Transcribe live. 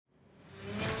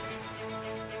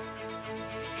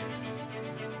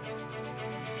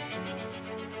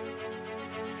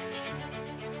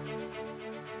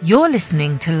You're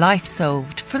listening to Life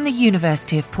Solved from the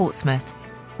University of Portsmouth,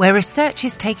 where research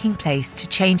is taking place to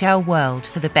change our world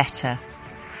for the better.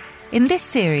 In this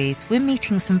series, we're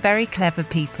meeting some very clever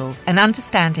people and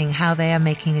understanding how they are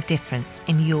making a difference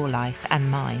in your life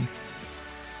and mine.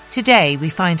 Today, we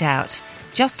find out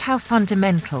just how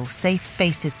fundamental safe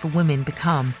spaces for women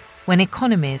become when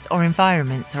economies or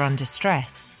environments are under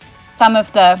stress. Some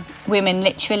of the women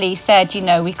literally said,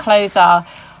 we close our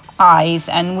eyes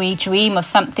and we dream of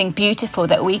something beautiful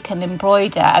that we can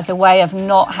embroider as a way of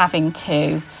not having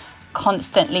to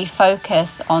constantly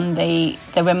focus on the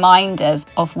reminders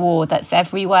of war that's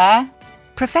everywhere.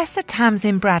 Professor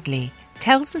Tamsin Bradley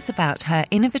tells us about her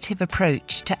innovative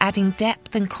approach to adding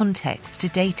depth and context to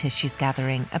data she's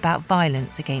gathering about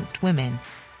violence against women.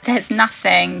 There's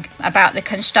nothing about the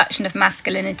construction of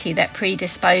masculinity that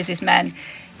predisposes men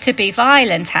to be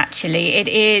violent, actually. It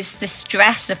is the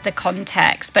stress of the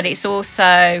context, but it's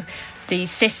also the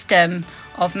system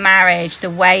of marriage, the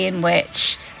way in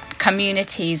which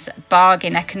communities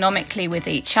bargain economically with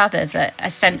each other, that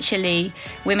essentially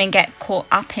women get caught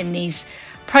up in these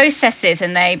processes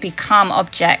and they become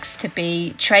objects to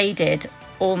be traded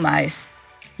almost.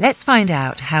 Let's find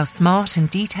out how smart and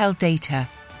detailed data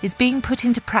is being put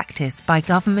into practice by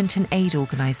government and aid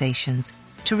organisations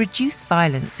to reduce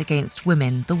violence against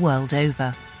women the world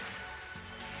over.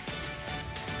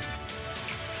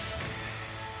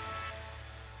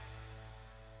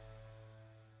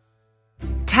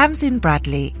 Tamsin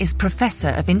Bradley is Professor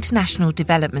of International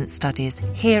Development Studies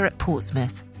here at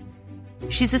Portsmouth.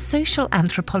 She's a social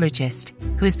anthropologist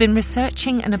who has been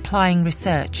researching and applying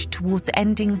research towards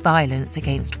ending violence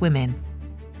against women.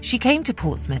 She came to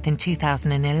Portsmouth in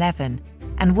 2011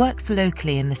 and works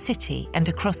locally in the city and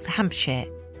across Hampshire,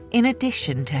 in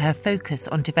addition to her focus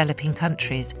on developing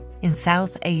countries in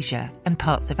South Asia and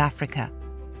parts of Africa.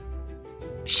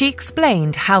 She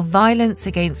explained how violence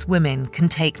against women can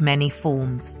take many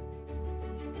forms.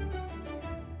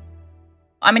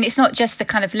 It's not just the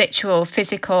kind of literal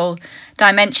physical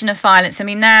dimension of violence.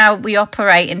 Now we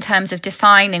operate in terms of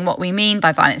defining what we mean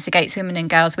by violence against women and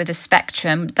girls with a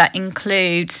spectrum that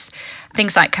includes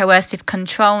things like coercive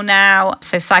control now,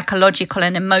 so psychological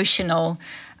and emotional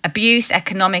abuse,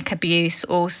 economic abuse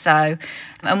also.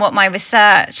 And what my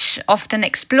research often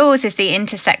explores is the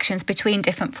intersections between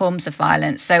different forms of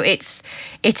violence. So it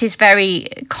is very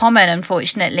common,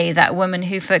 unfortunately, that a woman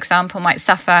who, for example, might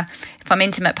suffer from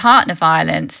intimate partner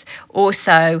violence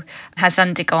also has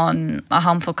undergone a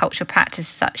harmful cultural practice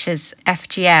such as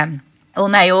FGM, or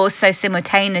may also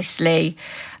simultaneously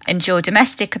endure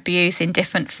domestic abuse in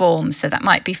different forms. So that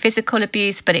might be physical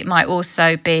abuse, but it might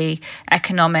also be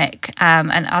economic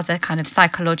and other kind of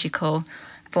psychological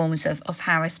forms of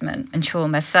harassment and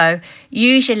trauma. So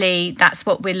usually that's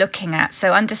what we're looking at.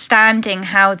 So understanding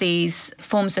how these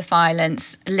forms of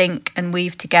violence link and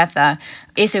weave together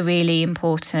is a really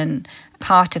important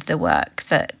part of the work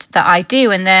that I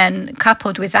do. And then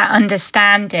coupled with that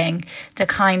understanding the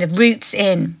kind of routes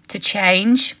in to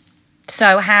change.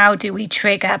 So how do we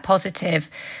trigger positive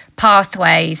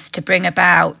pathways to bring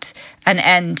about an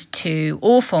end to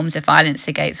all forms of violence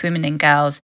against women and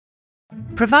girls?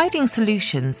 Providing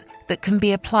solutions that can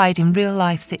be applied in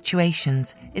real-life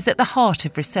situations is at the heart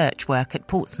of research work at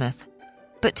Portsmouth.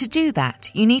 But to do that,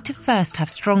 you need to first have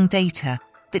strong data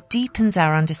that deepens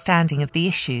our understanding of the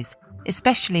issues,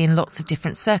 especially in lots of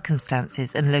different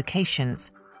circumstances and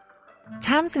locations.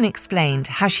 Tamsin explained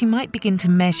how she might begin to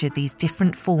measure these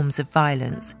different forms of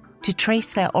violence to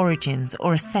trace their origins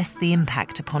or assess the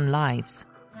impact upon lives.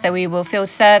 So we will field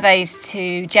surveys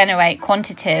to generate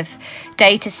quantitative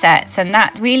data sets, and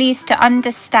that really is to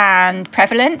understand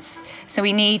prevalence. So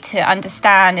we need to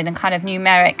understand in a kind of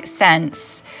numeric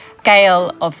sense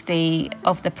scale of the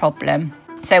problem.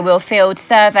 So we'll field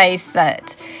surveys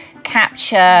that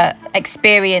capture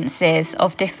experiences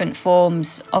of different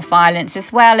forms of violence,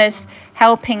 as well as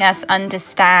helping us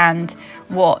understand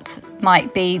what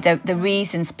might be the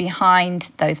reasons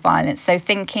behind those violence. So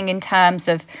thinking in terms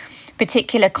of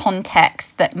particular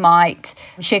contexts that might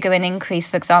trigger an increase,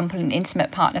 for example, in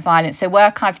intimate partner violence. So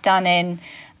work I've done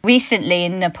recently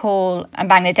in Nepal and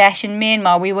Bangladesh and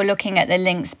Myanmar, we were looking at the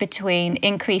links between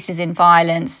increases in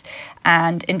violence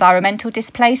and environmental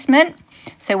displacement.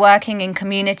 So working in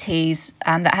communities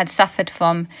that had suffered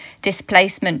from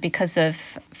displacement because of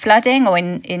flooding, or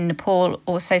in Nepal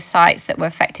also sites that were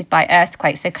affected by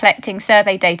earthquakes. So collecting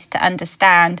survey data to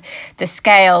understand the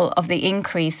scale of the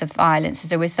increase of violence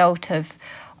as a result of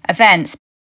events.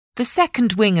 The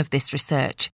second wing of this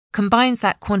research combines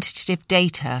that quantitative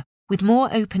data with more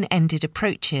open-ended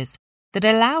approaches that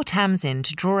allow Tamsin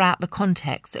to draw out the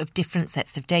context of different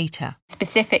sets of data.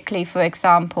 Specifically, for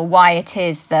example, why it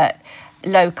is that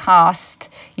low caste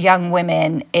young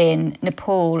women in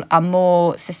Nepal are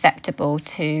more susceptible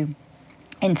to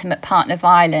intimate partner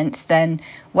violence than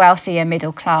wealthier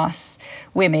middle class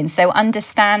women. So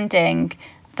understanding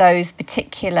those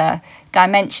particular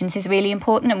dimensions is really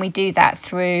important, and we do that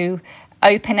through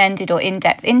open-ended or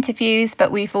in-depth interviews,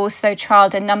 but we've also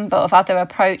trialled a number of other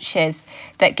approaches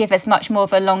that give us much more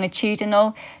of a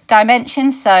longitudinal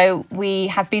dimension. So we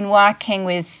have been working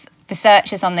with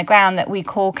researchers on the ground that we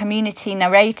call community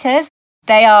narrators.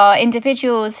 They are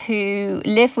individuals who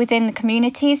live within the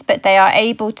communities, but they are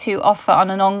able to offer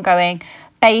on an ongoing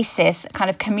basis kind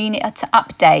of community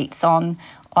updates on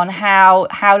how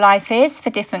life is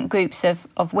for different groups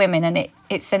of women. And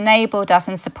it's enabled us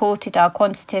and supported our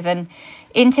quantitative and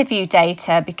interview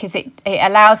data because it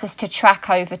allows us to track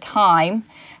over time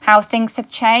how things have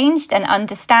changed and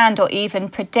understand or even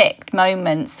predict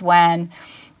moments when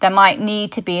there might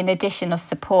need to be an addition of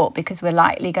support because we're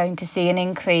likely going to see an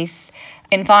increase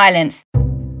in violence.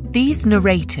 These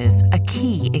narrators are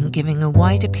key in giving a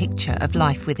wider picture of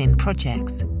life within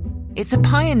projects. It's a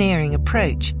pioneering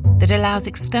approach that allows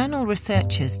external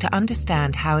researchers to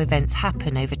understand how events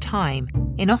happen over time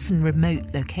in often remote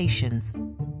locations.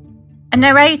 A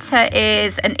narrator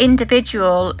is an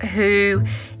individual who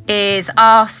is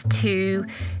asked to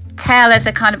tell as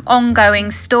a kind of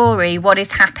ongoing story what is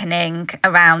happening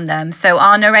around them. So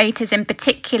our narrators in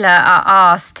particular are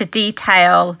asked to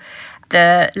detail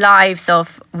the lives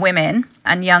of women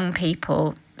and young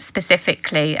people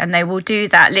specifically, and they will do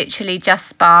that literally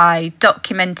just by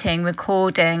documenting,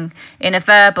 recording in a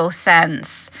verbal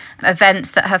sense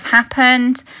events that have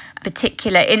happened,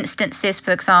 particular instances,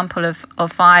 for example,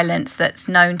 of violence that's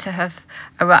known to have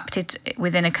erupted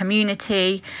within a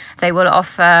community. They will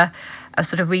offer a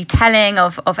sort of retelling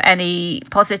of any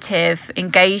positive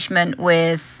engagement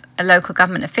with local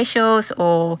government officials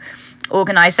or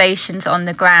organisations on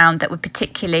the ground that were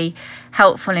particularly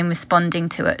helpful in responding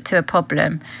to a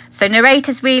problem. So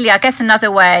narrators really, I guess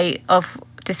another way of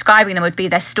describing them would be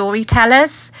they're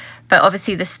storytellers, but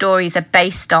obviously the stories are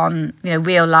based on,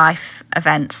 real life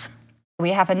events.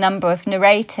 We have a number of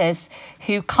narrators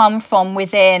who come from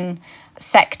within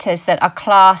sectors that are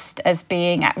classed as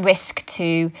being at risk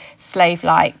to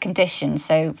slave-like conditions.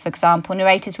 So, for example,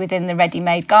 narrators within the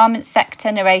ready-made garment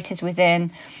sector, narrators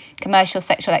within commercial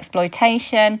sexual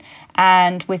exploitation,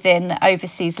 and within the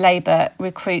overseas labour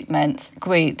recruitment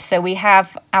group. So we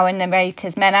have our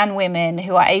narrators, men and women,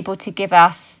 who are able to give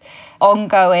us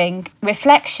ongoing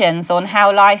reflections on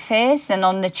how life is and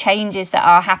on the changes that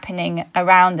are happening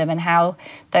around them and how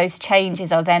those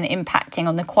changes are then impacting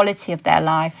on the quality of their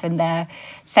life and their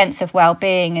sense of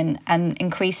well-being and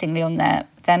increasingly on their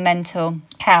mental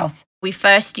health. We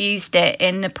first used it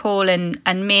in Nepal and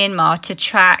Myanmar to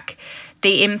track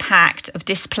the impact of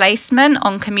displacement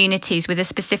on communities with a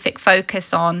specific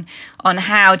focus on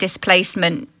how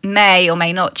displacement may or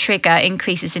may not trigger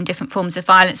increases in different forms of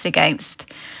violence against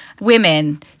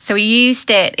women. So we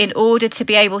used it in order to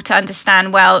be able to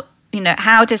understand, well,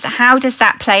 how does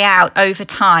that play out over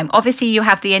time? Obviously, you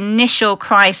have the initial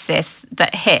crisis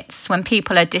that hits when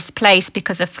people are displaced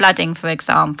because of flooding, for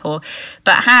example.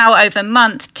 But how over a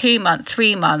month, 2 months,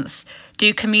 3 months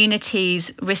do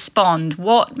communities respond?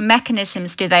 What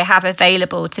mechanisms do they have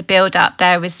available to build up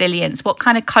their resilience? What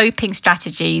kind of coping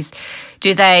strategies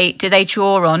do they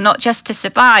draw on, not just to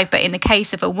survive, but in the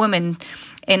case of a woman,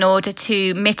 in order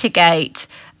to mitigate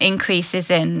increases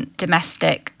in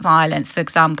domestic violence, for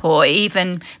example, or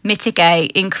even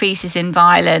mitigate increases in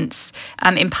violence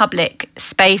in public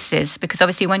spaces? Because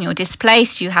obviously when you're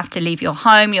displaced, you have to leave your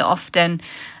home. You're often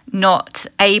not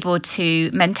able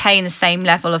to maintain the same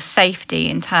level of safety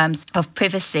in terms of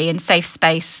privacy and safe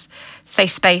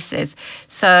spaces.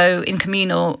 So in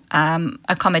communal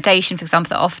accommodation, for example,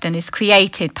 that often is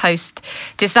created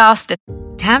post-disaster.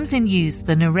 Tamsin used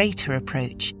the narrator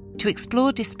approach to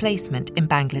explore displacement in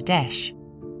Bangladesh.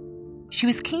 She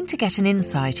was keen to get an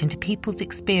insight into people's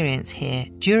experience here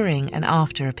during and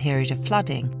after a period of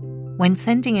flooding, when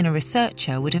sending in a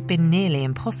researcher would have been nearly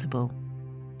impossible.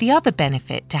 The other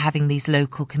benefit to having these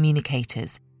local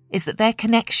communicators is that their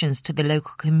connections to the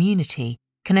local community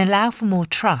can allow for more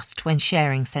trust when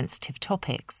sharing sensitive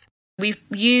topics. We've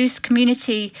used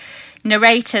community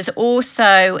narrators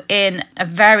also in a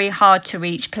very hard to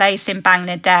reach place in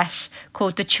Bangladesh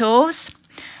called the Chors.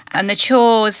 And the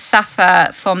Chors suffer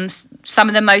from some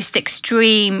of the most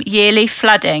extreme yearly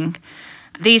flooding.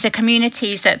 These are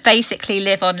communities that basically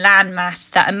live on landmass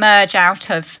that emerge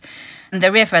out of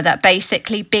the river that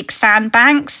basically big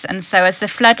sandbanks. And so as the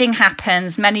flooding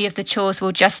happens, many of the chores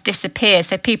will just disappear.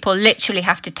 So people literally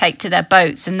have to take to their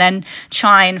boats and then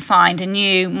try and find a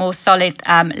new, more solid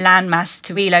landmass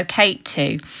to relocate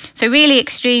to. So really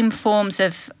extreme forms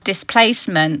of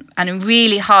displacement and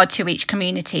really hard to reach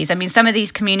communities. I mean, some of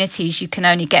these communities you can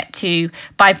only get to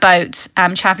by boat,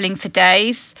 travelling for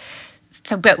days.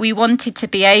 So, but we wanted to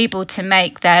be able to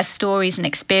make their stories and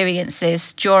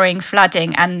experiences during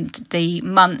flooding and the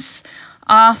months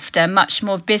after much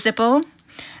more visible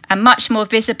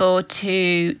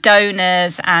to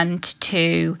donors and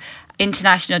to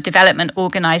international development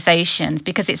organisations,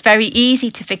 because it's very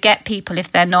easy to forget people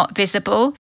if they're not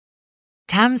visible.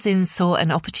 Tamsin saw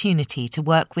an opportunity to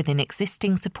work within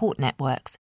existing support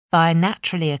networks via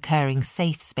naturally occurring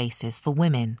safe spaces for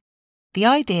women. The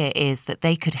idea is that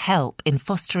they could help in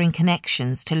fostering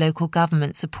connections to local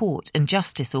government support and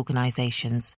justice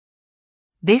organisations.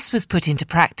 This was put into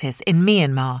practice in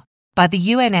Myanmar by the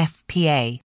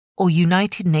UNFPA, or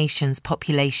United Nations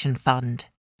Population Fund.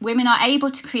 Women are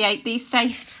able to create these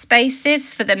safe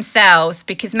spaces for themselves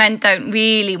because men don't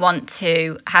really want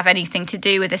to have anything to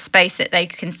do with a space that they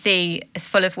can see as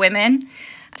full of women.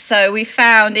 So we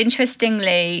found,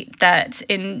 interestingly, that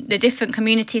in the different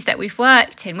communities that we've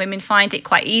worked in, women find it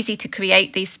quite easy to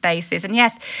create these spaces. And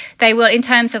yes, they will, in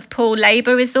terms of pool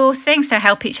labour resourcing, so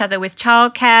help each other with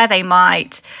childcare. They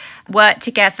might work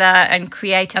together and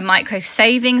create a micro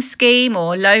savings scheme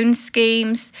or loan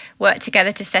schemes, work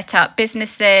together to set up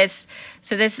businesses.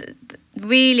 So there's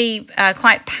really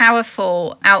quite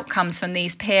powerful outcomes from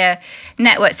these peer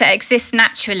networks that exist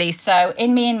naturally. So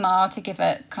in Myanmar, to give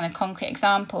a kind of concrete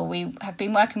example, we have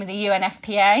been working with the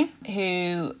UNFPA,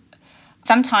 who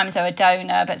sometimes are a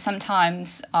donor, but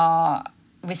sometimes are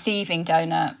receiving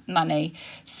donor money.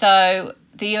 So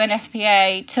the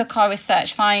UNFPA took our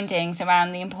research findings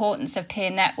around the importance of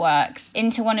peer networks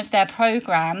into one of their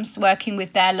programs, working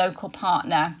with their local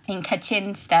partner in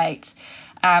Kachin State.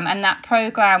 And that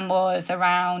program was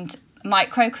around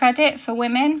microcredit for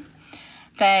women.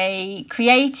 They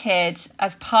created,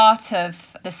 as part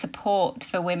of the support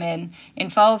for women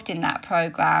involved in that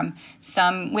program,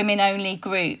 some women-only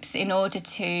groups in order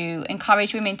to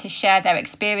encourage women to share their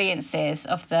experiences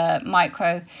of the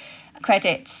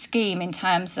microcredit scheme in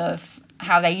terms of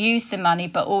how they use the money,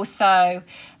 but also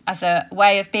as a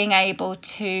way of being able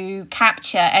to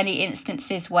capture any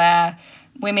instances where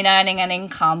women earning an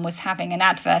income was having an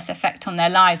adverse effect on their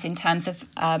lives in terms of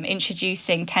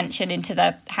introducing tension into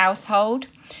the household.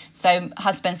 So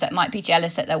husbands that might be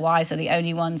jealous that their wives are the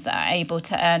only ones that are able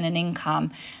to earn an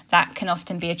income, that can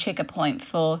often be a trigger point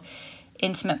for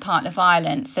intimate partner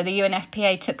violence. So the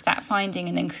UNFPA took that finding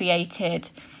and then created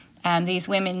these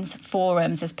women's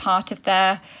forums as part of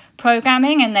their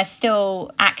programming, and they're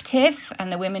still active,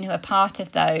 and the women who are part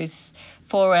of those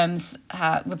forums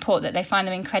report that they find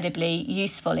them incredibly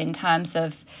useful in terms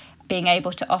of being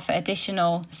able to offer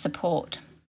additional support.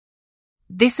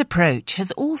 This approach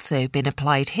has also been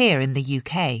applied here in the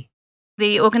UK.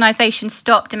 The organisation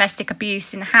Stop Domestic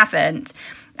Abuse and haven't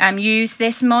used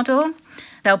this model.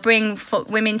 They'll bring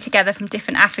women together from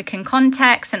different African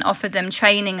contexts and offer them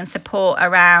training and support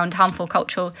around harmful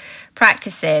cultural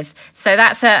practices. So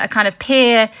that's a kind of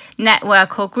peer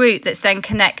network or group that's then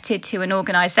connected to an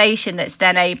organisation that's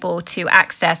then able to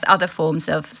access other forms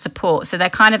of support. So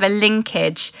they're kind of a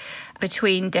linkage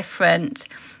between different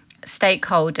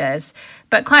stakeholders.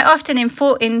 But quite often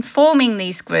in forming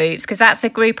these groups, because that's a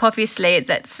group, obviously,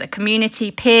 that's a community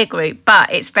peer group,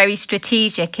 but it's very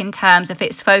strategic in terms of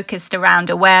it's focused around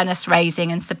awareness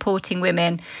raising and supporting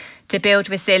women to build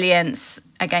resilience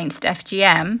against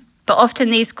FGM. But often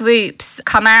these groups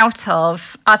come out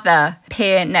of other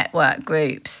peer network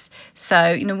groups.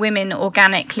 So, women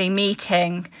organically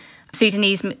meeting.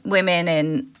 Sudanese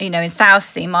women in South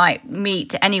Sea might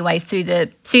meet anyway through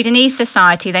the Sudanese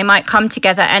society. They might come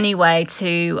together anyway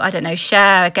to,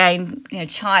 share again,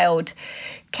 child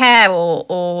care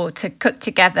or to cook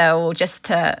together or just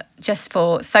for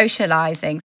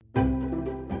socialising.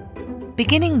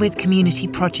 Beginning with community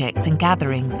projects and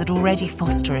gatherings that already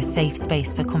foster a safe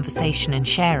space for conversation and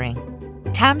sharing,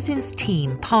 Tamsin's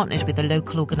team partnered with a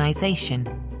local organisation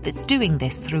that's doing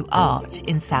this through art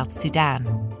in South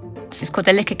Sudan. It's called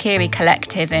the Likakiri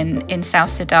Collective in South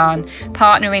Sudan,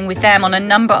 partnering with them on a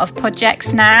number of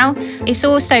projects now. It's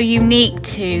also unique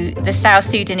to the South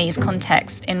Sudanese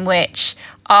context in which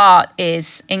art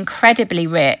is incredibly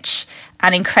rich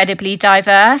and incredibly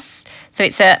diverse. So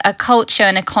it's a culture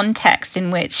and a context in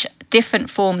which different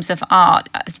forms of art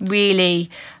really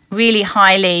really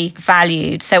highly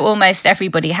valued. So almost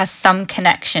everybody has some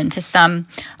connection to some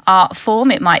art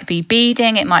form. It might be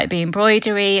beading, it might be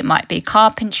embroidery, it might be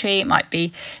carpentry, it might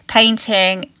be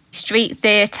painting, street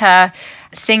theatre,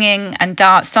 singing and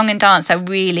dance. Song and dance are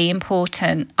really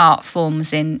important art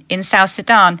forms in South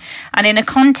Sudan. And in a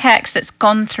context that's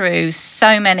gone through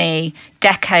so many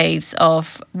decades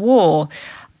of war,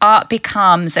 art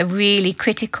becomes a really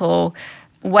critical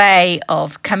way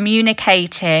of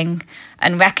communicating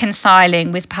and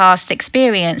reconciling with past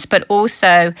experience, but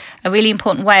also a really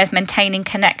important way of maintaining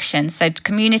connection. So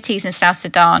communities in South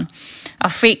Sudan are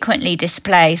frequently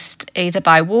displaced either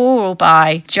by war or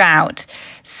by drought.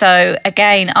 So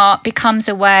again, art becomes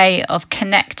a way of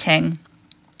connecting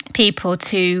people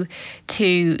to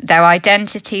their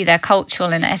identity, their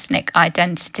cultural and ethnic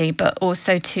identity, but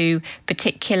also to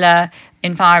particular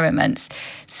environments.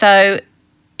 So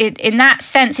in that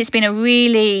sense, it's been a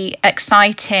really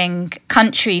exciting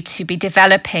country to be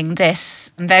developing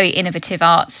this very innovative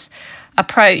arts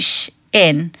approach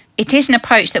in. It is an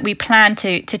approach that we plan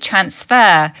to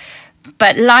transfer,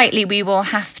 but likely we will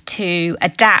have to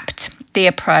adapt the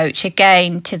approach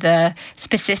again to the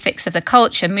specifics of the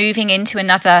culture, moving into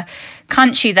another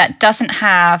country that doesn't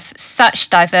have such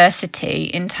diversity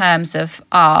in terms of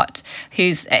art,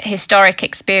 whose historic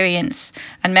experience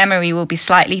and memory will be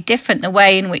slightly different. The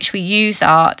way in which we use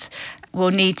art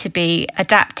will need to be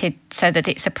adapted so that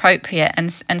it's appropriate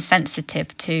and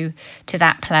sensitive to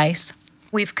that place.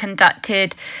 We've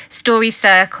conducted story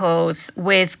circles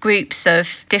with groups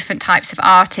of different types of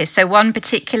artists. So one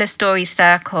particular story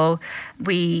circle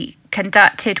we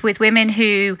conducted with women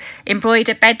who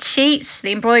embroider bed sheets.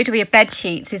 The embroidery of bed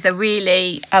sheets is a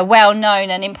really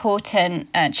well-known and important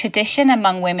tradition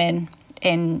among women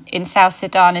in South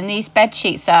Sudan. And these bed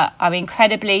sheets are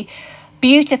incredibly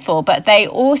beautiful, but they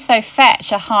also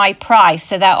fetch a high price.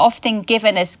 So they're often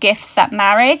given as gifts at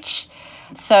marriage.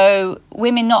 So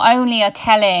women not only are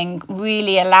telling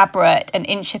really elaborate and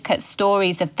intricate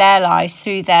stories of their lives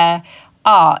through their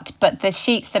art, but the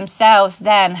sheets themselves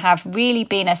then have really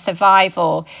been a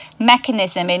survival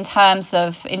mechanism in terms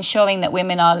of ensuring that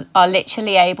women are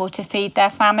literally able to feed their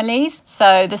families.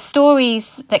 So the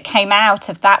stories that came out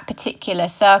of that particular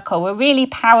circle were really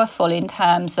powerful in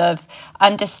terms of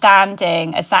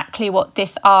understanding exactly what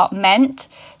this art meant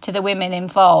to the women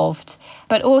involved.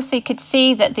 But also you could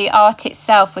see that the art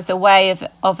itself was a way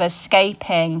of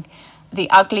escaping the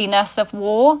ugliness of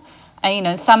war.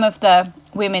 And, some of the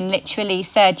women literally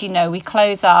said, we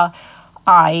close our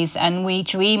eyes and we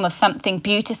dream of something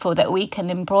beautiful that we can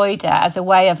embroider as a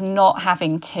way of not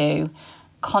having to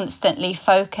constantly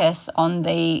focus on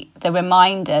the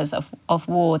reminders of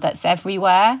war that's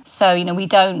everywhere. So, we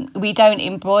don't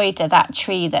embroider that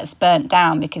tree that's burnt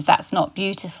down because that's not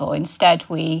beautiful. Instead,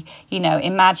 we,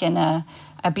 imagine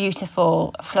a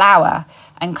beautiful flower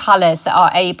and colours that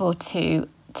are able to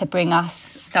bring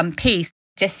us some peace.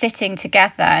 Just sitting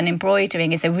together and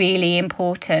embroidering is a really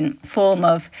important form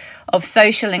of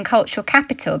social and cultural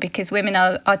capital, because women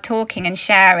are talking and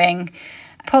sharing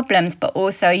problems, but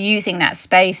also using that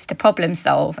space to problem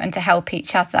solve and to help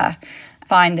each other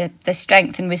find the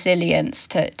strength and resilience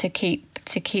to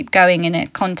keep going in a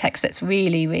context that's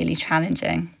really, really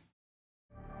challenging.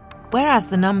 Whereas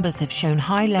the numbers have shown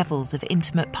high levels of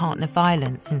intimate partner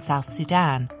violence in South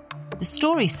Sudan, the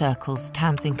story circles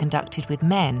Tamsin conducted with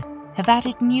men have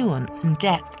added nuance and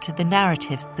depth to the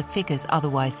narratives the figures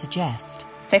otherwise suggest.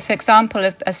 So, for example,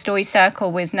 a story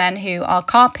circle with men who are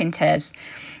carpenters.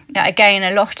 Again,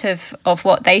 a lot of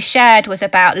what they shared was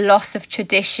about loss of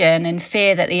tradition and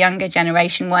fear that the younger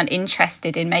generation weren't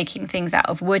interested in making things out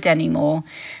of wood anymore,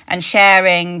 and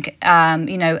sharing,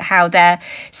 how their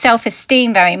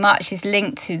self-esteem very much is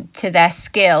linked to their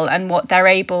skill and what they're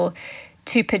able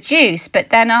to produce. But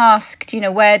then asked,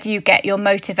 where do you get your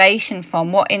motivation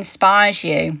from? What inspires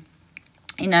you?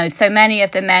 So many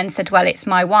of the men said, well, it's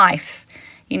my wife.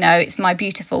 It's my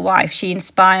beautiful wife. She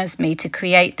inspires me to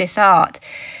create this art.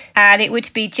 And it would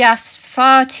be just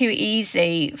far too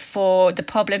easy for the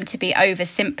problem to be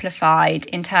oversimplified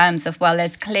in terms of, well,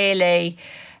 there's clearly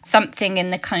something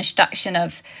in the construction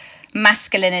of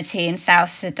masculinity in South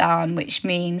Sudan, which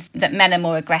means that men are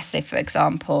more aggressive, for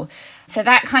example. So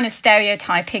that kind of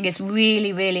stereotyping is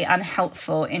really, really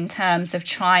unhelpful in terms of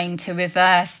trying to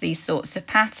reverse these sorts of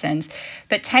patterns.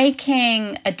 But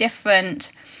taking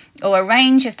a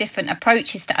range of different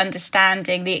approaches to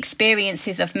understanding the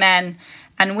experiences of men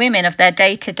and women of their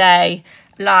day-to-day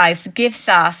lives gives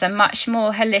us a much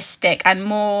more holistic and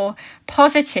more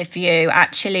positive view,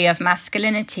 actually, of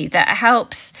masculinity that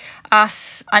helps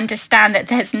us understand that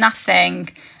there's nothing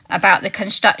about the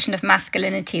construction of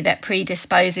masculinity that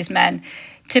predisposes men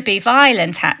to be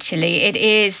violent, actually. It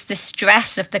is the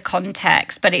stress of the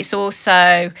context, but it's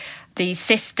also the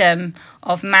system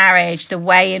of marriage, the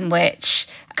way in which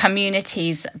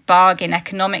communities bargain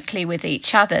economically with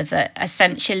each other, that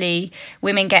essentially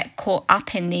women get caught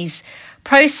up in these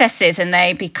processes and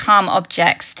they become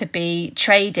objects to be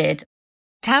traded.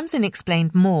 Tamsin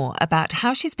explained more about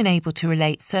how she's been able to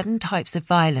relate certain types of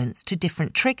violence to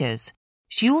different triggers.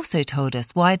 She also told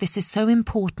us why this is so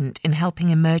important in helping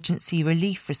emergency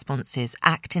relief responses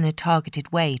act in a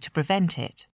targeted way to prevent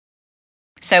it.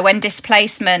 So when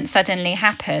displacement suddenly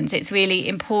happens, it's really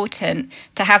important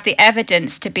to have the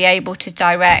evidence to be able to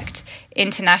direct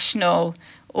international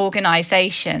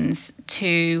organisations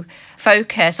to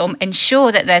focus or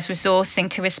ensure that there's resourcing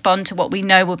to respond to what we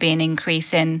know will be an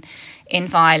increase in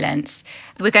violence.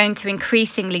 We're going to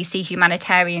increasingly see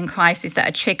humanitarian crises that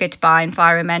are triggered by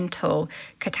environmental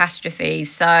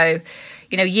catastrophes. So,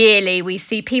 yearly we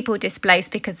see people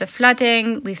displaced because of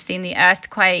flooding. We've seen the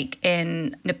earthquake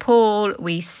in Nepal.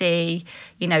 We see,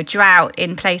 drought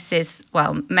in places,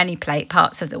 many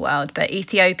parts of the world, but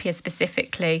Ethiopia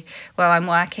specifically, where I'm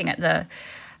working at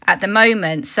the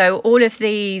moment. So all of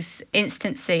these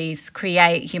instances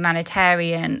create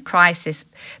humanitarian crisis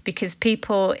because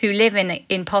people who live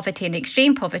in poverty and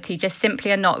extreme poverty just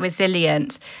simply are not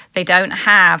resilient. They don't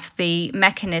have the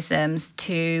mechanisms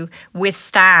to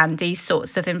withstand these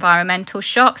sorts of environmental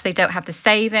shocks. They don't have the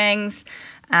savings.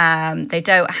 They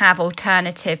don't have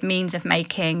alternative means of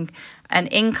making an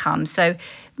income. So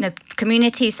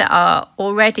communities that are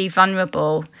already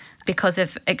vulnerable because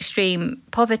of extreme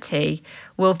poverty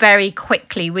will very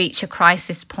quickly reach a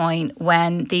crisis point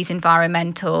when these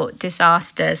environmental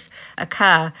disasters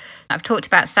occur. I've talked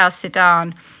about South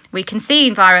Sudan. We can see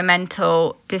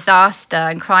environmental disaster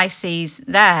and crises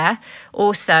there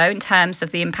also in terms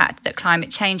of the impact that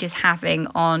climate change is having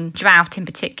on drought in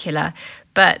particular.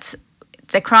 But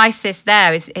the crisis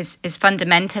there is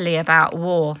fundamentally about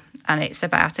war. And it's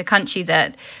about a country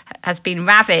that has been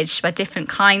ravaged by different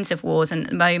kinds of wars and at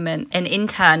the moment an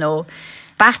internal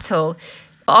battle.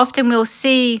 Often we'll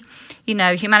see,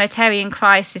 humanitarian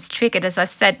crisis triggered, as I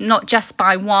said, not just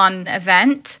by one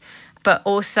event, but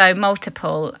also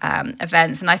multiple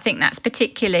events. And I think that's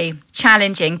particularly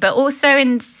challenging, but also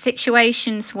in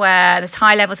situations where there's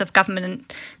high levels of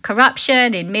government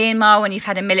corruption. In Myanmar, when you've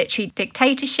had a military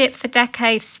dictatorship for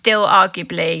decades, still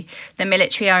arguably the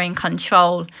military are in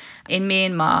control in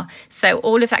Myanmar. So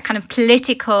all of that kind of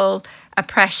political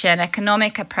oppression,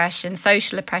 economic oppression,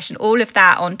 social oppression, all of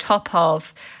that on top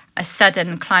of a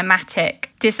sudden climatic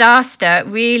disaster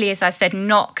really, as I said,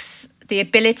 knocks the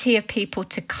ability of people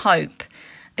to cope,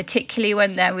 particularly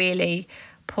when they're really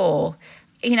poor.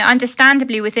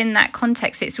 Understandably within that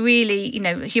context, it's really,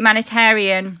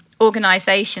 humanitarian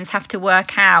organisations have to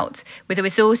work out with the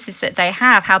resources that they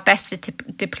have, how best to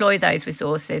deploy those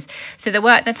resources. So the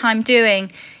work that I'm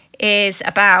doing is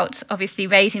about obviously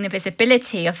raising the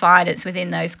visibility of violence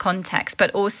within those contexts, but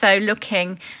also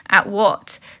looking at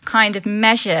what kind of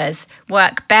measures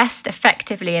work best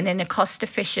effectively and in a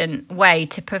cost-efficient way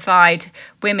to provide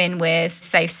women with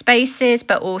safe spaces,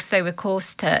 but also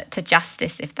recourse to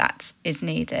justice if that is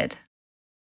needed.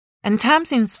 And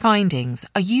Tamsin's findings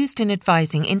are used in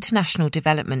advising international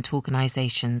development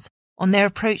organisations on their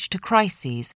approach to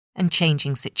crises and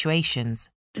changing situations.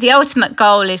 The ultimate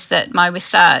goal is that my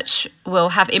research will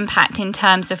have impact in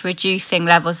terms of reducing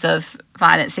levels of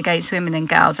violence against women and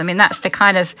girls. I mean, that's the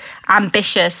kind of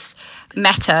ambitious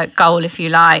meta goal, if you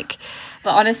like.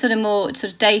 But on a sort of more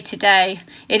day-to-day,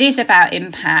 it is about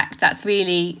impact. That's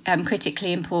really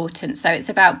critically important. So it's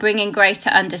about bringing greater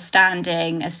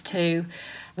understanding as to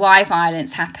why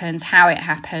violence happens, how it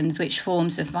happens, which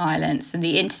forms of violence, and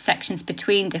the intersections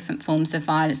between different forms of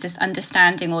violence, just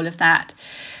understanding all of that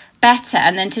better,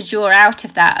 and then to draw out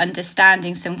of that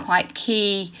understanding some quite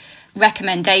key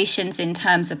recommendations in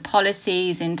terms of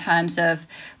policies, in terms of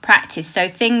practice. So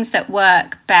things that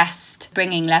work best,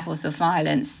 bringing levels of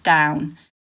violence down.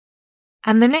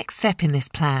 And the next step in this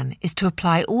plan is to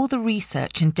apply all the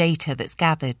research and data that's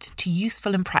gathered to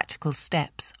useful and practical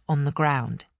steps on the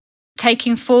ground.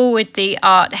 Taking forward the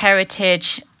Art,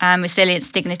 Heritage and Resilience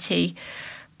Dignity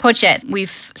project,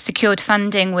 we've secured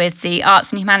funding with the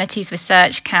Arts and Humanities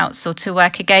Research Council to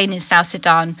work again in South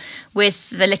Sudan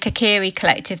with the Likakiri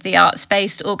Collective, the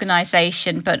arts-based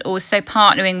organisation, but also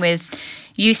partnering with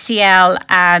UCL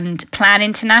and Plan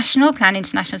International. Plan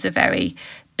International is a very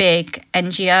big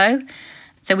NGO.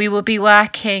 So we will be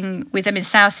working with them in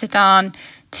South Sudan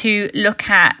to look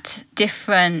at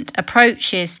different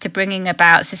approaches to bringing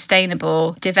about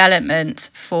sustainable development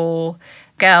for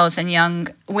girls and young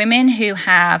women who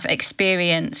have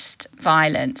experienced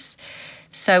violence.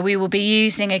 So we will be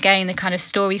using, again, the kind of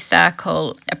story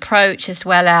circle approach as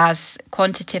well as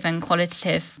quantitative and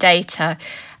qualitative data.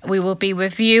 We will be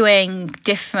reviewing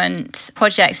different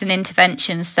projects and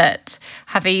interventions that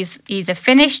have either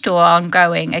finished or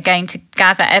ongoing, again, to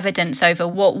gather evidence over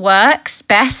what works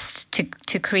best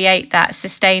to create that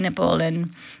sustainable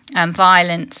and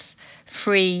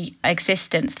violence-free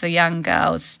existence for young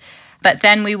girls. But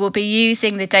then we will be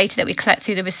using the data that we collect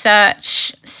through the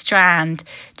research strand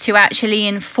to actually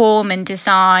inform and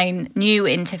design new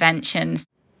interventions.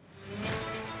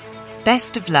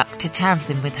 Best of luck to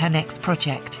Tamsin with her next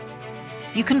project.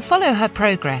 You can follow her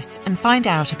progress and find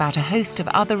out about a host of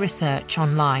other research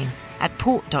online at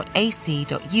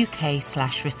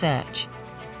port.ac.uk/research.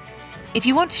 If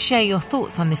you want to share your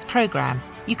thoughts on this programme,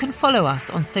 you can follow us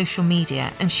on social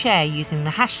media and share using the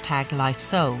hashtag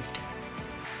LifeSolved.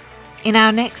 In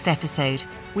our next episode,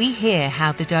 we hear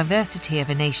how the diversity of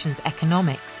a nation's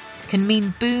economics can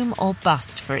mean boom or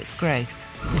bust for its growth.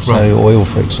 So oil,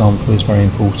 for example, is very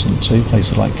important too.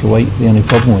 Places like Kuwait, the only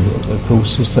problem with it, of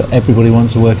course, is that everybody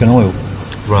wants to work in oil.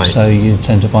 Right. So you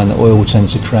tend to find that oil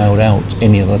tends to crowd out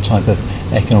any other type of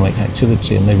economic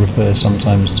activity, and they refer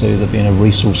sometimes to there being a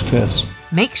resource curse.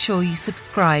 Make sure you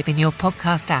subscribe in your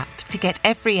podcast app to get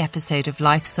every episode of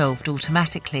Life Solved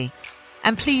automatically.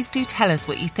 And please do tell us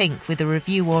what you think with a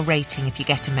review or rating if you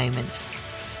get a moment.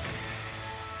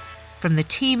 From the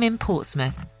team in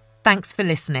Portsmouth, thanks for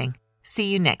listening.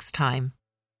 See you next time.